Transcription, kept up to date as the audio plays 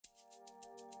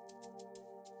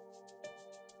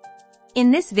In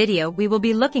this video we will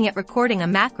be looking at recording a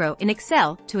macro in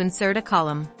Excel to insert a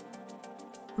column.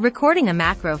 Recording a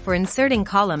macro for inserting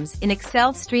columns in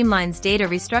Excel streamlines data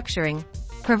restructuring,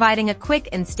 providing a quick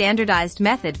and standardized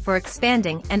method for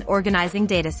expanding and organizing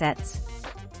datasets.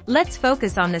 Let's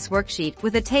focus on this worksheet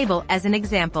with a table as an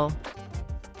example.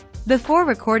 Before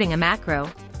recording a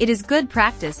macro, it is good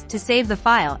practice to save the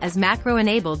file as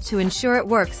macro-enabled to ensure it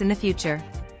works in the future.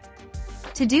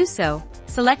 To do so,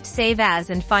 select Save As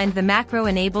and find the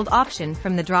macro-enabled option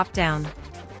from the drop-down.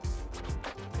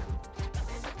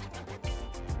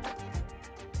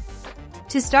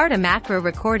 To start a macro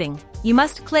recording, you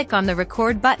must click on the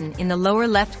Record button in the lower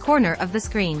left corner of the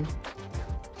screen.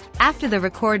 After the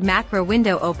Record macro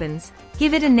window opens,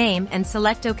 give it a name and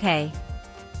select OK.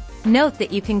 Note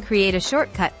that you can create a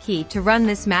shortcut key to run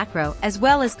this macro as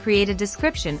well as create a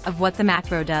description of what the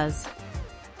macro does.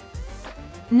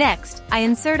 Next, I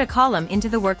insert a column into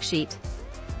the worksheet.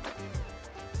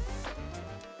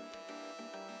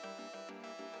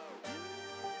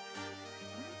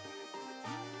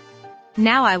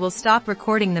 Now I will stop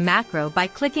recording the macro by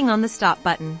clicking on the Stop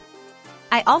button.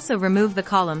 I also remove the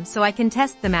column so I can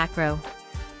test the macro.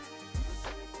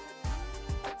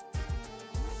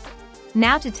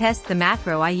 Now to test the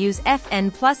macro I use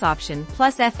Fn plus option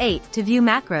plus F8 to view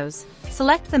macros.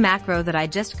 Select the macro that I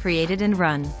just created and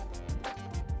run.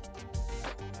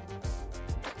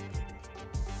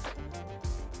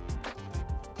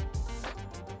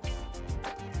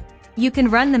 You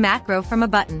can run the macro from a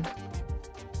button.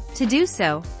 To do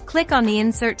so, click on the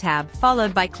Insert tab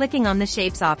followed by clicking on the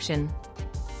Shapes option.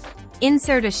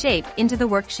 Insert a shape into the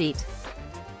worksheet.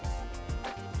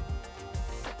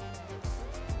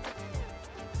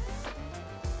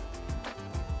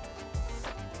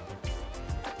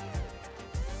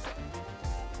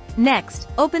 Next,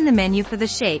 open the menu for the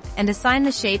shape and assign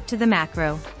the shape to the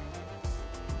macro.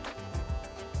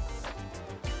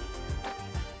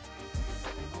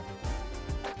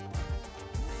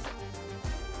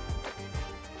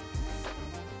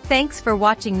 Thanks for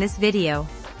watching this video.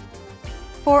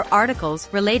 For articles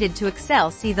related to Excel,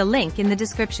 see the link in the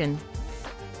description.